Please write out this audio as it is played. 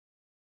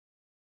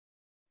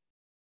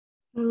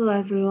Hello,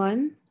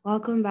 everyone.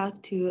 Welcome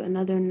back to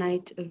another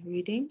night of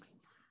readings.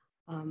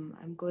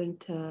 I'm going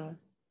to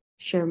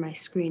share my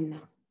screen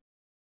now.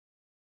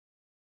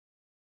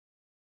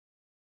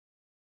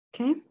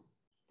 Okay.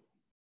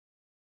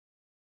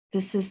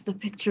 This is the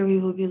picture we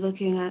will be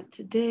looking at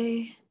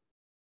today.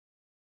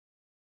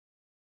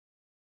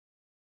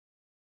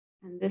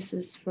 And this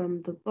is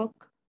from the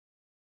book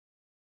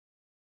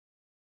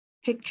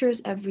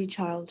Pictures Every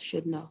Child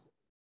Should Know.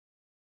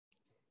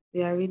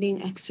 We are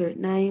reading excerpt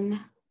 9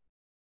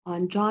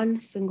 on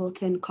John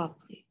Singleton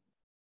Copley.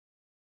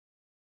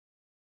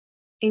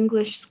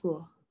 English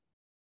School,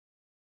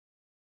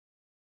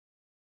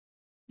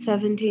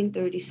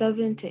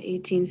 1737 to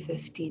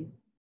 1815.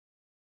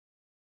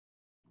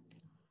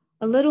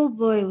 A little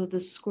boy with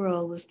a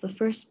squirrel was the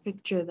first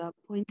picture that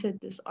pointed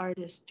this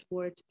artist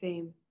towards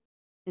fame,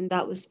 and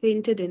that was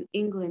painted in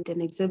England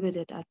and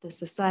exhibited at the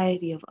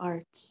Society of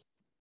Arts.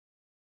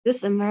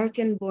 This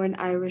American-born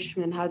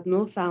Irishman had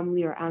no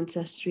family or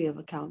ancestry of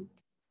account,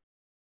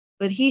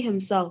 but he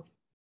himself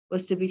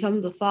was to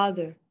become the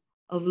father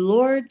of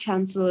Lord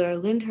Chancellor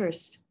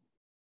Lyndhurst,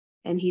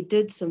 and he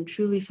did some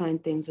truly fine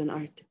things in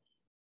art.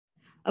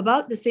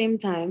 About the same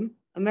time,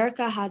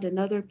 America had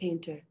another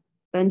painter,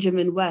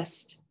 Benjamin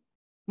West,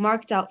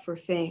 marked out for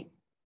fame,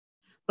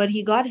 but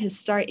he got his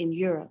start in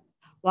Europe,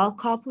 while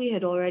Copley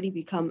had already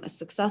become a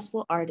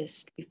successful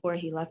artist before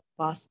he left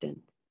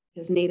Boston,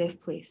 his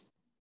native place.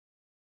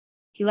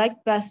 He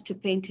liked best to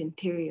paint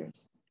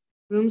interiors,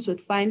 rooms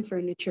with fine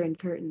furniture and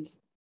curtains,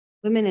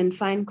 women in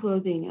fine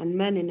clothing and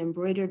men in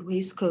embroidered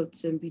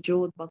waistcoats and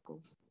bejeweled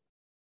buckles.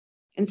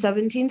 In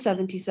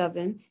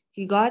 1777,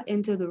 he got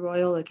into the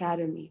Royal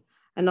Academy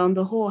and on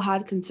the whole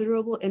had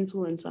considerable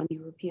influence on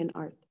European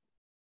art.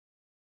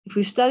 If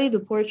we study the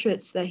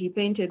portraits that he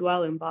painted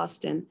while in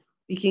Boston,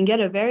 we can get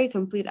a very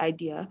complete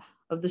idea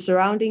of the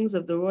surroundings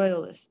of the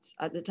Royalists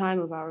at the time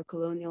of our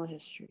colonial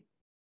history.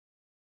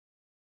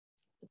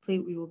 The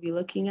plate we will be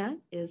looking at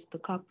is the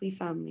Copley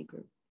family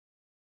group.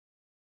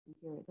 And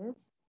here it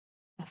is,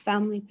 a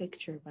family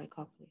picture by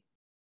Copley.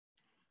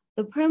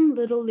 The prim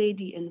little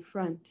lady in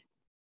front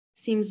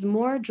seems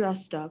more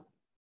dressed up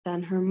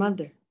than her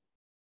mother.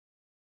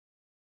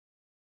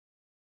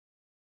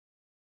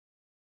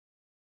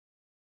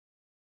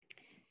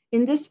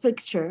 In this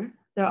picture,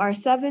 there are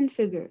 7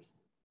 figures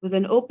with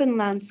an open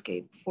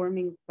landscape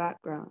forming the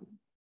background.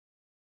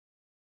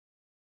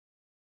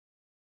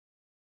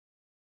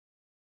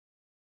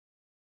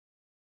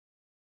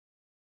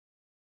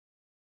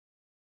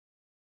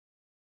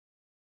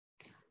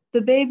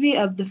 The baby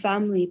of the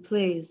family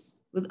plays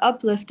with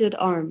uplifted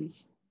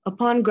arms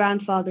upon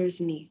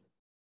grandfather's knee.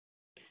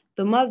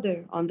 The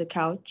mother on the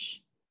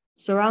couch,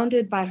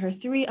 surrounded by her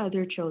 3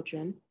 other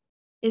children,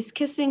 is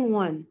kissing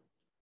one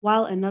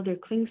while another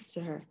clings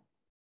to her.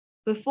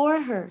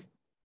 Before her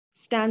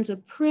stands a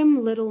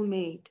prim little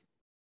maid,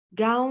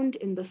 gowned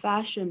in the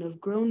fashion of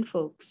grown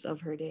folks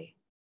of her day.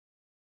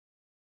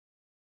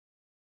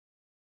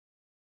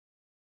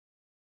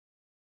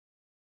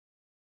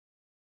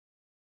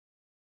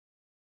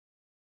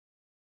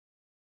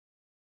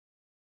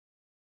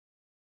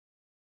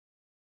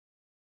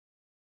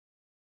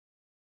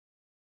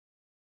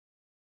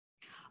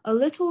 A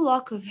little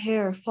lock of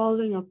hair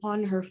falling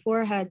upon her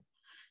forehead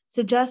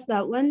suggests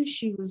that when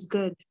she was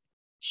good,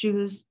 she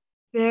was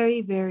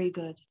very, very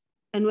good.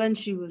 And when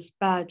she was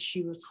bad,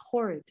 she was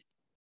horrid.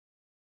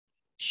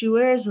 She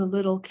wears a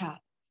little cap.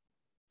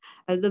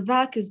 At the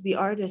back is the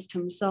artist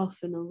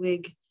himself in a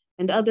wig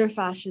and other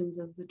fashions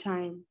of the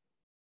time.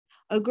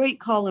 A great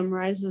column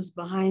rises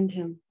behind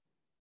him,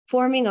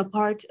 forming a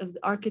part of the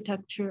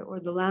architecture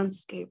or the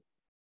landscape.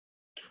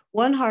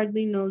 One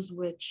hardly knows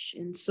which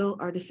in so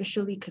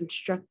artificially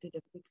constructed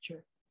a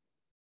picture.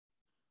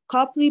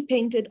 Copley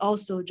painted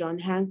also John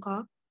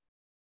Hancock,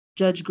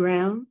 Judge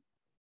Graham,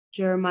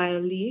 Jeremiah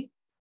Lee,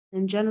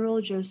 and General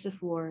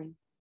Joseph Warren.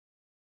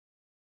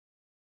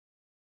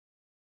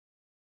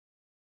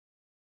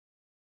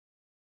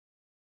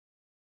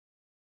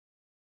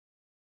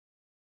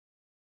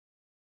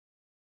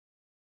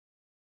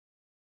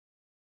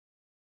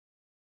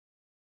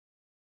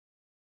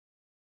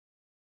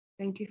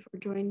 Thank you for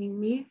joining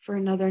me for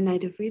another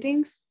night of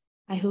readings.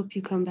 I hope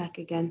you come back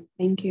again.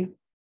 Thank you.